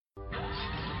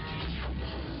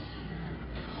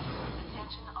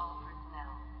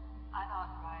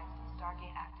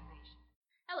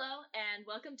and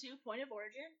welcome to Point of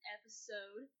Origin,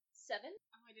 episode 7.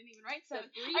 Oh, I didn't even write 7. The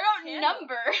I wrote candle.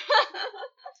 number.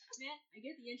 Man, I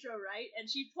get the intro right, and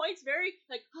she points very,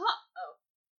 like,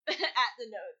 at the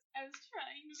notes. I was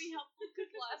trying to be helpful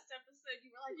because last episode you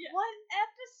were like, Yeah. what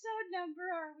episode number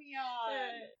are we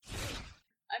on?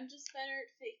 I'm just better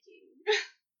at faking.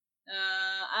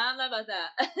 I don't know about that.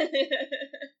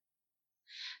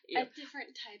 At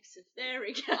different types of things. There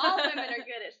we go. All women are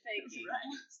good at faking.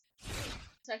 Right.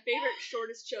 It's my favorite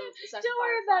shortest shows. Don't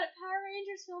worry about it. Power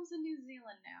Rangers films in New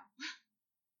Zealand now.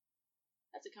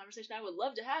 That's a conversation I would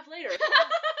love to have later.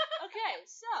 Okay,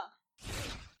 so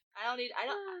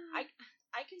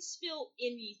I can spill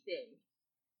anything.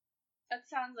 That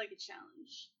sounds like a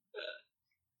challenge.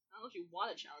 I don't know if you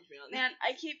want to challenge me on that. Man,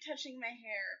 I keep touching my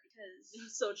hair because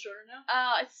It's so short now.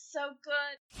 oh, it's so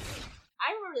good.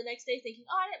 I remember the next day thinking,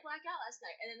 I didn't black out last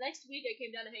night. And the next week I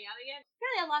came down to hang out again.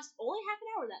 Apparently I lost only half an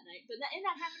hour that night. But in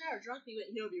that half an hour drunk, we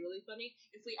went, you know, it would be really funny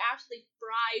if we actually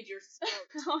fried your throat.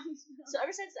 Oh, no. So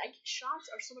ever since, shots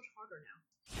are so much harder now.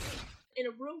 In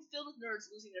a room filled with nerds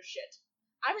losing their shit.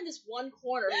 I'm in this one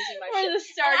corner losing my Where shit. the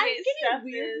Stargate and I'm getting stuff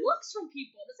weird is. looks from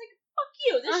people. It's like, fuck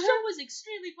you. This show was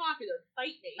extremely popular.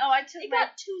 Fight me. Oh, I took It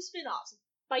got 2 spin-offs.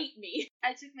 Fight me.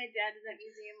 I took my dad to that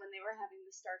museum when they were having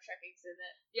the Star Trek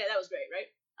exhibit. Yeah, that was great,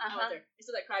 right? I went there. I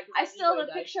still that cried. I still have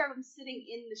a picture of him sitting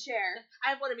in the chair.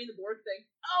 I have one of me in the Borg thing.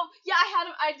 Oh, yeah, I had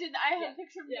a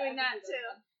picture of him doing that too.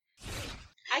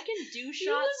 I can do shots.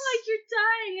 You look like you're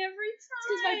dying every time.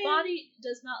 because my body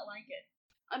does not like it.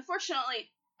 Unfortunately,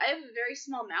 I have a very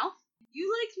small mouth. You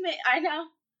liked me. I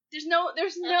know. There's no. I'm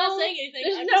not saying anything.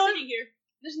 there's I'm no- just sitting here.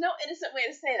 There's no innocent way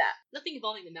to say that. Nothing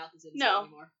involving the mouth is innocent No.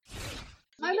 anymore.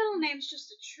 My middle name's just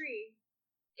a tree.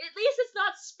 At least it's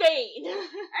not Spain.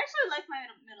 I actually like my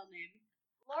middle name.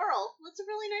 Laurel. That's a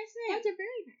really nice name. That's a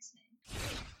very nice name.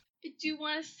 I do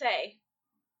want to say,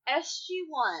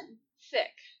 SG1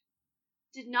 fic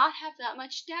did not have that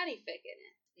much daddy fic in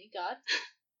it. Thank God.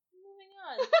 Moving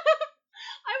on.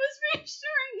 I was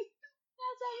reassuring.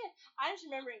 That's okay. I'm just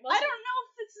remembering. I don't know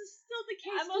if this is still the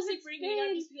case. I'm mostly 'cause it's bringing it up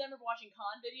been- just because I remember watching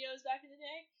con videos back in the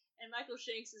day, and Michael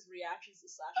Shanks' reactions to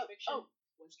slash fiction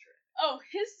was true. Oh,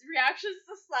 his reactions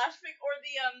to slash fic or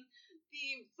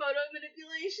the photo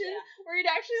manipulation where he'd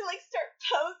actually like start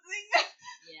posing.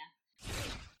 Yeah.